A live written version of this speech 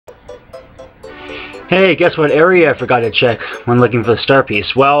Hey, guess what area I forgot to check when looking for the star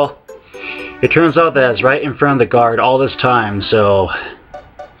piece? Well, it turns out that it's right in front of the guard all this time, so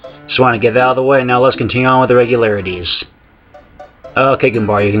just want to get that out of the way. Now let's continue on with the regularities. Okay,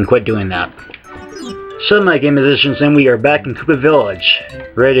 Goombar, you can quit doing that. So, my game musicians, and we are back in Koopa Village,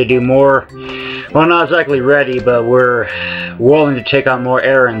 ready to do more. Well, not exactly ready, but we're willing to take on more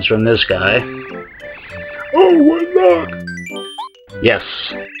errands from this guy. Oh, what luck! Yes.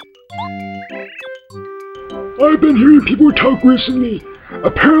 I've been hearing people talk recently.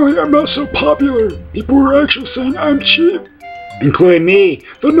 Apparently I'm not so popular. People were actually saying I'm cheap. Including me.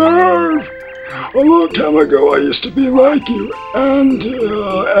 The nerve! A long time ago I used to be like you. And,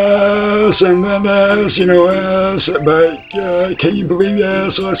 ass, and then ass, ass, but, can you believe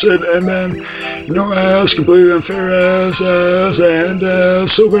that? So I said, and then, ass, completely unfair ass, and,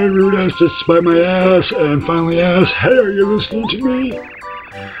 so very rude as to spite my ass, and finally ass, hey, are you listening to me?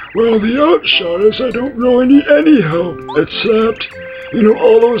 Well, the upshot is I don't really need any help, except,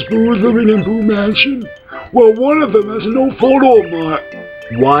 all those boos living in Boo Mansion. Well, one of them has an old photo of mine.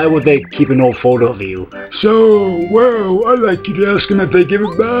 Why would they keep an old photo of you? So, well, I'd like you to ask them if they give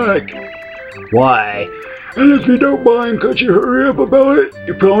it back. Why? And if you don't mind, could you hurry up about it?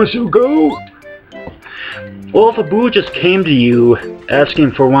 You promise you'll go? Well, if a boo just came to you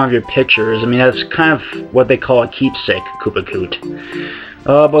asking for one of your pictures, I mean, that's kind of what they call a keepsake, Koopa Koot.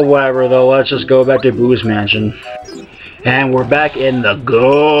 But whatever, though, let's just go back to Boo's mansion. And we're back in the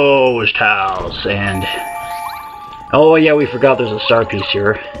ghost house, and... oh yeah, we forgot there's a star piece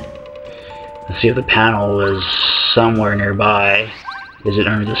here. Let's see if the panel is somewhere nearby. Is it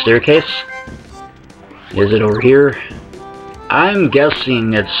under the staircase? Is it over here? I'm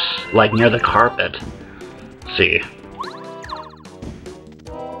guessing it's like near the carpet. Let's see.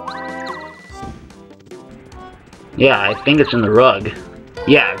 Yeah, I think it's in the rug.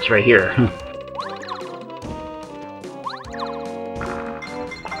 Yeah, it's right here.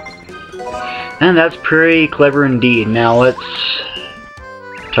 And that's pretty clever indeed. Now let's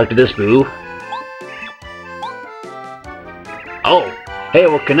talk to this boo. Oh, hey,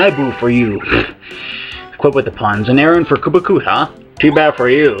 what can I boo for you? Quit with the puns. An errand for Koopa Koot, huh? Too bad for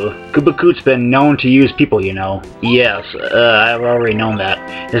you. Koopa Koot's been known to use people, you know. Yes, I've already known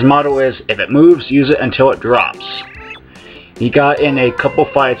that. His motto is, if it moves, use it until it drops. He got in a couple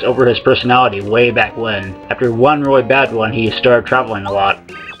fights over his personality way back when. After one really bad one, he started traveling a lot.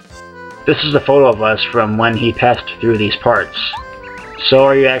 This is a photo of us from when he passed through these parts. So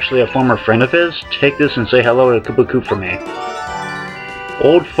are you actually a former friend of his? Take this and say hello to Koopa Koot for me.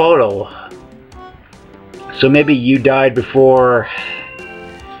 Old photo. So maybe you died before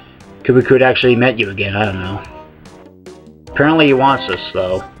Koopa Koot actually met you again, I don't know. Apparently he wants us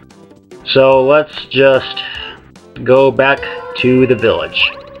though. So let's just go back to the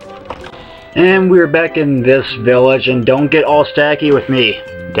village. And we're back in this village, and don't get all stacky with me,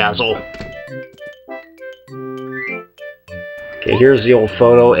 Dazzle. Okay, here's the old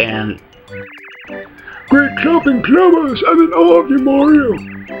photo, and... great clubbing clubbers, and in all of you, Mario.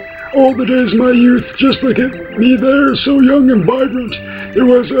 All the days of my youth, just look at me there, so young and vibrant. There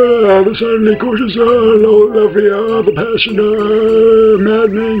was, the suddenly gorgeous, lovely, the passion,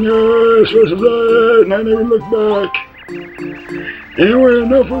 maddening, and I never looked back. Anyway,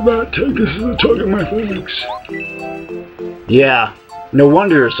 enough of that. Take this as a token of my thanks. Yeah, no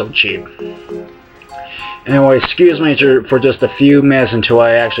wonder you're so cheap. Anyway, excuse me for just a few minutes until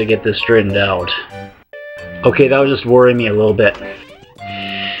I actually get this straightened out. Okay, that was just worrying me a little bit.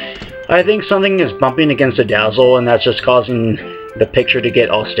 I think something is bumping against the Dazzle, and that's just causing the picture to get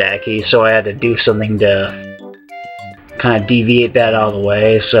all stacky, so I had to do something to kind of deviate that out of the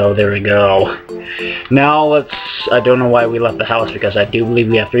way, so there we go. Now let's... I don't know why we left the house, because I do believe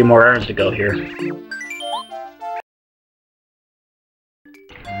we have 3 more errands to go here.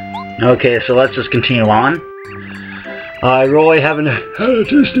 Okay, so let's just continue on. I really haven't had a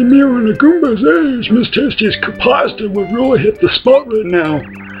tasty meal in a Goomba's age. Miss Tasty's pasta would really hit the spot right now.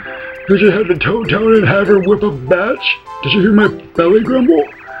 Did you head to Toad Town and have her whip a batch? Did you hear my belly grumble?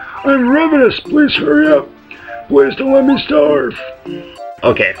 I'm ravenous. Please hurry up. Please don't let me starve.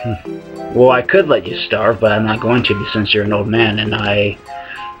 Okay. Well, I could let you starve, but I'm not going to since you're an old man, and I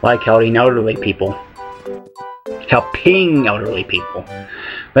like helping elderly people. Helping elderly people.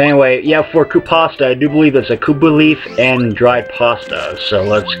 But anyway, yeah, for Koopasta, I do believe it's a Koopa leaf and dried pasta. So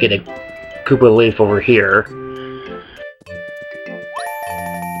let's get a Koopa leaf over here.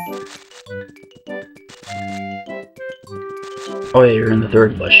 Oh yeah, you're in the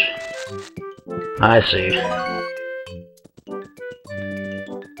 3rd bush. I see.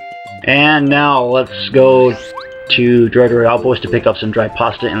 And now let's go to Droid Outpost to pick up some dry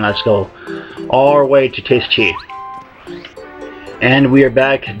pasta, and let's go all our way to Taste Tea. And we are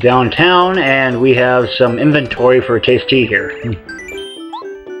back downtown, and we have some inventory for Taste Tea here.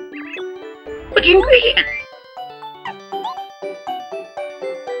 What's your ingredient?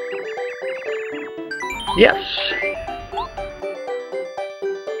 Yes.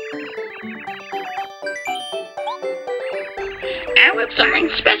 I whipped something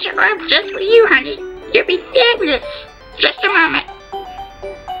special up just for you, honey. You'll be fabulous. Just a moment.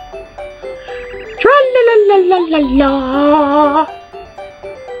 Tra-la-la-la-la-la.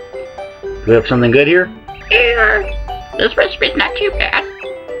 Do we have something good here? Yeah. This recipe's not too bad.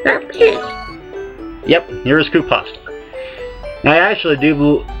 There it is. Yep, here's Koopa pasta. Now, I actually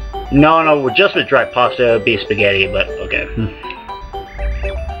do... No, just with dry pasta it would be spaghetti, but okay.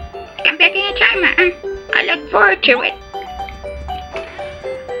 Come back anytime, Mom. I look forward to it.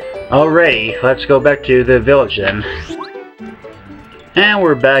 Alrighty, let's go back to the village then. And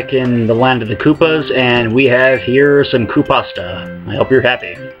we're back in the land of the Koopas, and we have here some Koopa pasta. I hope you're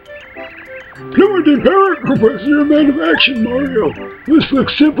happy. Fluid Parrot Koopas, you're a man of action, Mario. This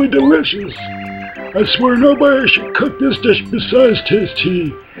looks simply delicious. I swear nobody should cook this dish besides Taste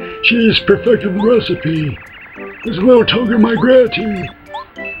Tea. She's perfected the recipe. It's a little token of my gratitude.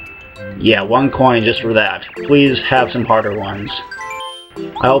 Yeah, 1 coin just for that. Please have some harder ones.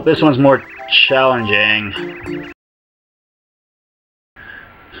 I hope this one's more challenging.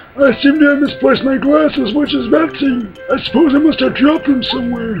 I seem to have misplaced my glasses, which is vexing. I suppose I must have dropped them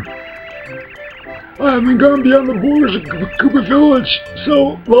somewhere. I haven't gone beyond the borders of Koopa Village,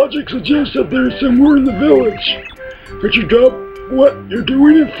 so logic suggests that they're somewhere in the village. Could you drop what you're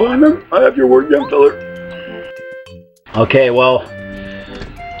doing and find them? I have your word, young feller. Okay, well,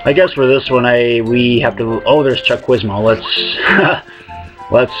 I guess for this one we have to... Oh, there's Chuck Quizmo.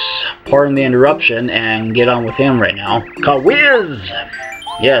 Let's pardon the interruption and get on with him right now. Quiz!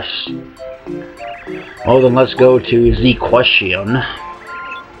 Yes. Oh, then let's go to the question.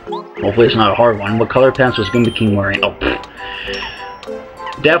 Hopefully it's not a hard one. What color pants was Goomba King wearing? Oh, pfft.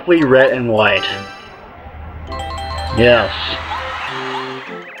 Definitely red and white. Yes.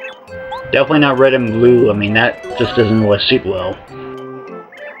 Definitely not red and blue. I mean, that just doesn't really suit well.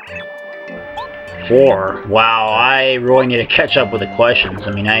 4. Wow, I really need to catch up with the questions.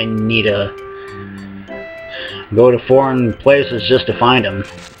 I mean, I need to go to foreign places just to find them.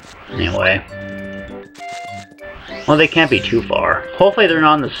 Anyway. Well, they can't be too far. Hopefully they're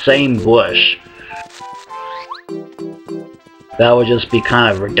not in the same bush. That would just be kind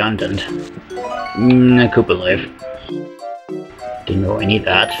of redundant. Koopa Life. Didn't really need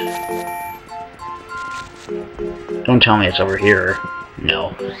that. Don't tell me it's over here.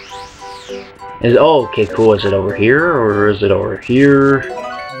 No. Oh, okay, cool. Is it over here, or is it over here?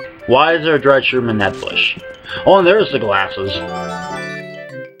 Why is there a dried shroom in that bush? Oh, and there's the glasses.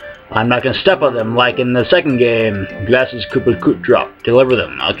 I'm not gonna step on them like in the second game. Glasses Koopa Koot drop. Deliver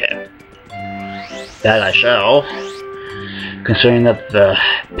them. Okay. That I shall. Considering that the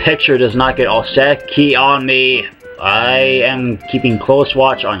picture does not get all set key on me, I am keeping close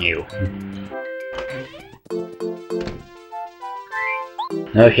watch on you.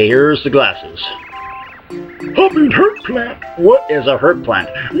 Okay, here's the glasses. Hopping hurt plant. What is a hurt plant?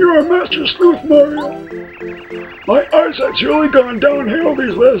 You're a master sleuth, Mario. My eyesight's really gone downhill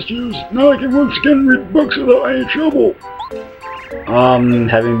these last years. Now I can once again read books without any trouble.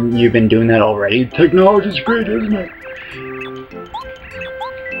 Haven't you been doing that already? Technology's great, isn't it?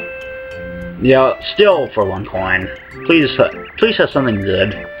 Yeah, still for 1 coin. Please have something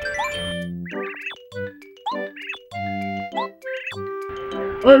good.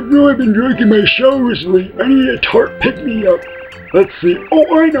 I've really been drinking my shower recently. I need a tart pick-me-up. Let's see.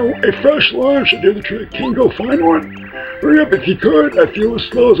 Oh, I know. A fresh lime should do the trick. Can you go find one? Hurry up if you could. I feel as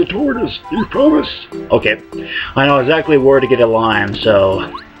slow as a tortoise. You promise? Okay. I know exactly where to get a lime,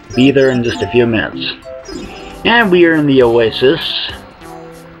 so be there in just a few minutes. And we are in the oasis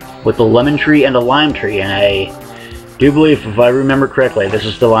with the lemon tree and a lime tree, and I do believe, if I remember correctly, this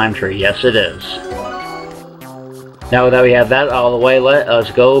is the lime tree. Yes, it is. Now that we have that out of the way, let us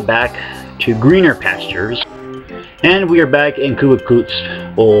go back to greener pastures. And we are back in Koopa Koot's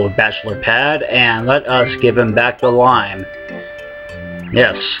old bachelor pad, and let us give him back the lime.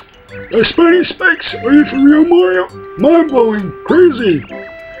 Yes. Spiny spikes! Are you for real, Mario? Mind-blowing! Crazy!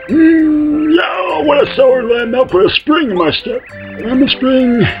 Yeah, what a sour lime melt put a spring in my step. I'm a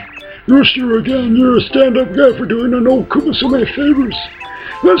spring rooster again. You're a stand-up guy for doing an old Koopa so many favors.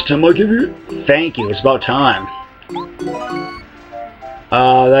 This time I'll give you... Thank you, it's about time.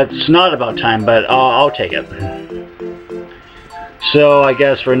 That's not about time, but I'll take it. So, I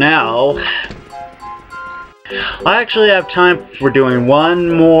guess for now, I actually have time for doing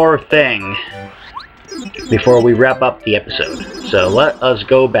one more thing before we wrap up the episode. So let us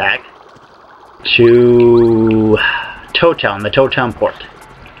go back to Toad Town, the Toad Town port.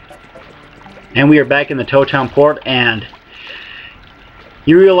 And we are back in the Toad Town port, and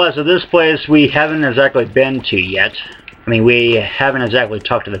you realize that this place we haven't exactly been to yet. I mean, we haven't exactly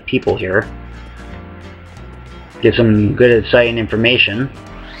talked to the people here. Get some good exciting information.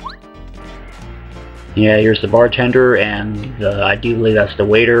 Yeah, here's the bartender, and I do believe that's the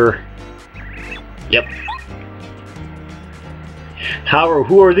waiter. Yep. However,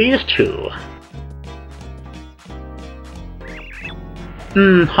 who are these two?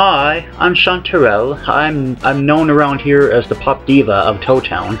 Hi, I'm Chanterelle. I'm known around here as the pop diva of Toad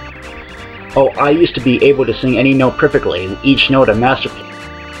Town. Oh, I used to be able to sing any note perfectly, each note a masterpiece.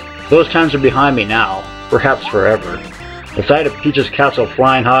 Those times are behind me now, perhaps forever. The sight of Peach's castle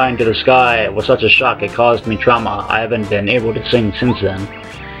flying high into the sky was such a shock it caused me trauma. I haven't been able to sing since then.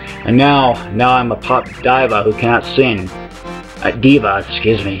 And now I'm a pop diva who cannot sing. Diva,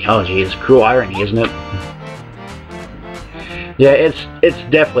 excuse me. Oh geez, cruel irony, isn't it? Yeah, it's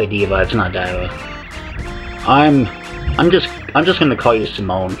definitely diva. It's not diva. I'm just gonna call you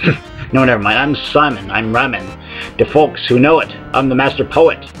Simone. No, never mind. I'm Simon. I'm Ramen. To folks who know it, I'm the master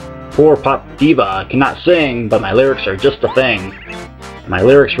poet. Poor pop diva cannot sing, but my lyrics are just the thing. My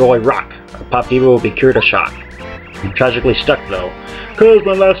lyrics really rock. A pop diva will be cured of shock. I'm tragically stuck though, cause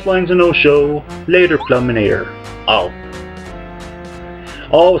my last line's a no-show. Later, Pluminator.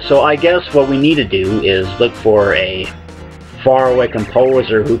 Oh, so I guess what we need to do is look for a faraway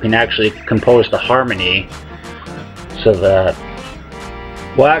composer who can actually compose the harmony, so that,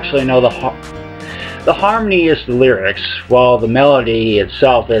 well, actually no, the harmony is the lyrics, while the melody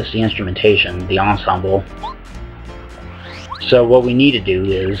itself is the instrumentation, the ensemble. So what we need to do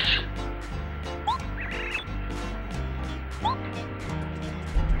is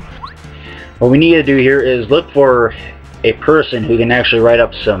look for a person who can actually write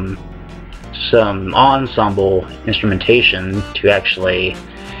up some ensemble instrumentation to actually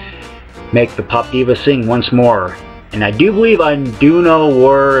make the pop diva sing once more. And I do believe I do know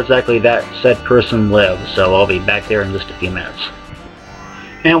where exactly that said person lives, so I'll be back there in just a few minutes.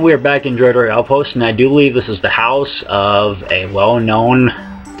 And we are back in Droidery Outpost, and I do believe this is the house of a well-known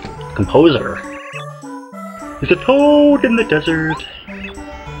composer. There's a toad in the desert.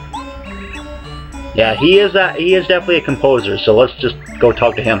 Yeah, he is definitely a composer, so let's just go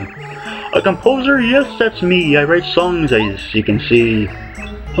talk to him. A composer? Yes, that's me. I write songs, as you can see.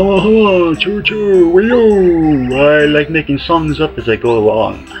 Hello, choo-choo, wee-oo. I like making songs up as I go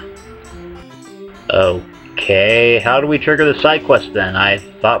along. Okay, how do we trigger the side quest then? I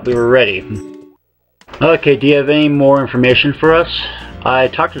thought we were ready. Okay, do you have any more information for us? I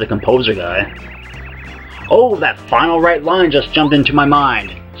talked to the composer guy. Oh, that final right line just jumped into my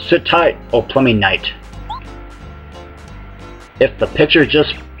mind. Sit tight, oh plumbing knight. If the picture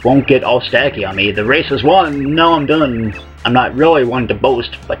just won't get all stacky on me, the race is won. No, I'm done. I'm not really one to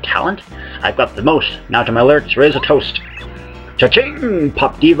boast, but talent? I've got the most. Now to my lyrics, raise a toast. Cha-ching!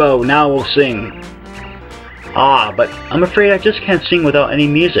 Pop Devo, now we'll sing. Ah, but I'm afraid I just can't sing without any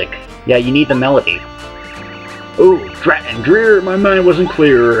music. Yeah, you need the melody. Ooh, drat and drear, my mind wasn't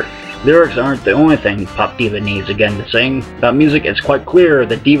clear. Lyrics aren't the only thing Pop Diva needs again to sing. Without music, it's quite clear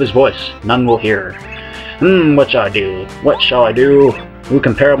that Diva's voice none will hear. What shall I do? What shall I do? Who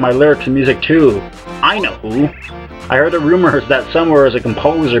compare my lyrics and music to? I know who. I heard the rumors that somewhere is a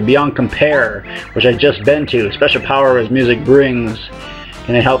composer beyond compare, which I've just been to. Special power his music brings.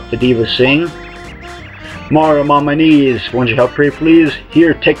 Can I help the diva sing? Mario, I'm on my knees. Won't you help pretty please?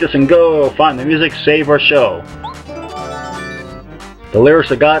 Here, take this and go. Find the music, save our show. The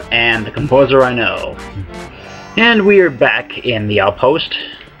lyrics I got, and the composer I know. And we are back in the outpost.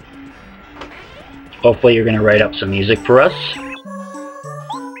 Hopefully you're going to write up some music for us.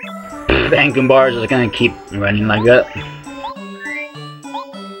 And Goombars is going to keep running like that.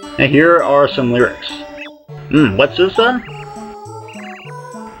 And here are some lyrics. What's this then?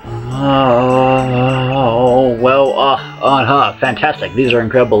 Oh, well, fantastic. These are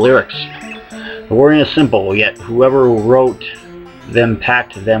incredible lyrics. The wording is simple, yet whoever wrote them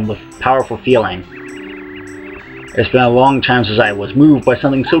packed them with powerful feeling. It's been a long time since I was moved by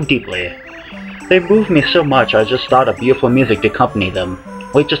something so deeply. They moved me so much I just thought of beautiful music to accompany them.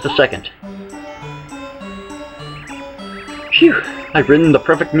 Wait just a second. Phew, I've written the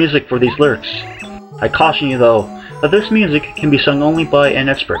perfect music for these lyrics. I caution you though, that this music can be sung only by an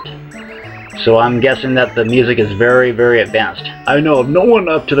expert. So I'm guessing that the music is very, very advanced. I know of no one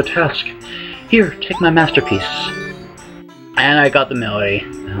up to the task. Here, take my masterpiece. And I got the melody.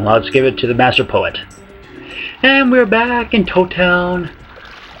 Let's give it to the master poet. And we're back in Toad Town.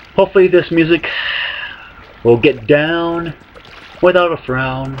 Hopefully this music will get down without a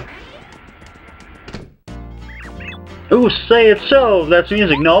frown. Ooh, say it so, that's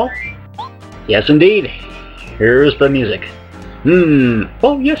music, no? Yes indeed. Here's the music.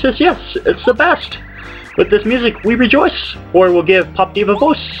 Oh yes, it's the best. With this music we rejoice, or we'll give Pop Diva a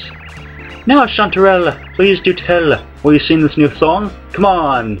voice. Now Chanterelle, please do tell, will you sing this new song? Come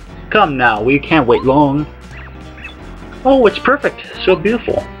on, come now, we can't wait long. Oh, it's perfect, so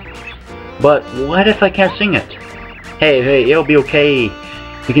beautiful. But what if I can't sing it? Hey, it'll be okay.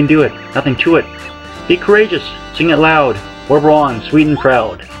 We can do it, nothing to it. Be courageous, sing it loud. We're on, sweet and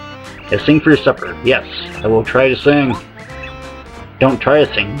proud. Yeah, sing for your supper. Yes, I will try to sing. Don't try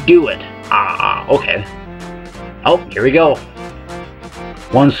to sing, do it. Okay. Oh, here we go.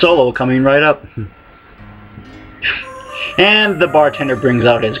 One solo coming right up. And the bartender brings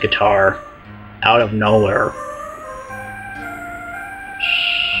out his guitar. Out of nowhere.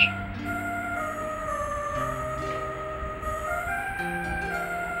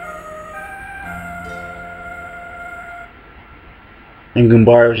 And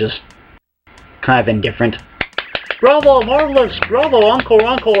Goombar was just kind of indifferent. Bravo, marvelous! Bravo, encore,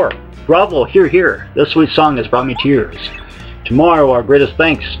 encore! Bravo, here. This sweet song has brought me tears. Tomorrow our greatest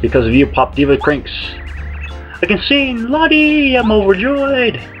thanks, because of you Pop Diva cranks. I can sing, Lottie, I'm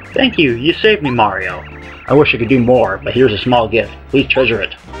overjoyed! Thank you, you saved me, Mario. I wish I could do more, but here's a small gift. Please treasure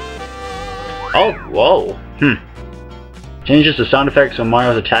it. Oh, whoa. Changes the sound effects when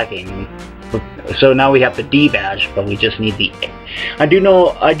Mario's attacking. So now we have the D badge, but we just need the A. I do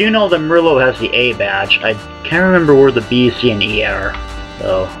know that Merlo has the A badge. I can't remember where the B, C, and E are.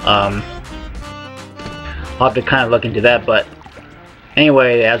 So, I'll have to kind of look into that, but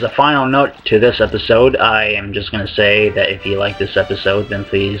anyway, as a final note to this episode, I am just going to say that if you like this episode, then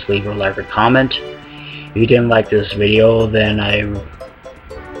please leave a like or comment. If you didn't like this video, then I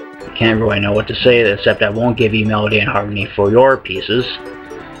can't really know what to say, except I won't give you melody and harmony for your pieces.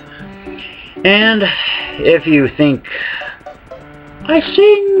 And if you think I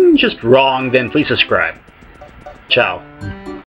sing just wrong, then please subscribe. Ciao.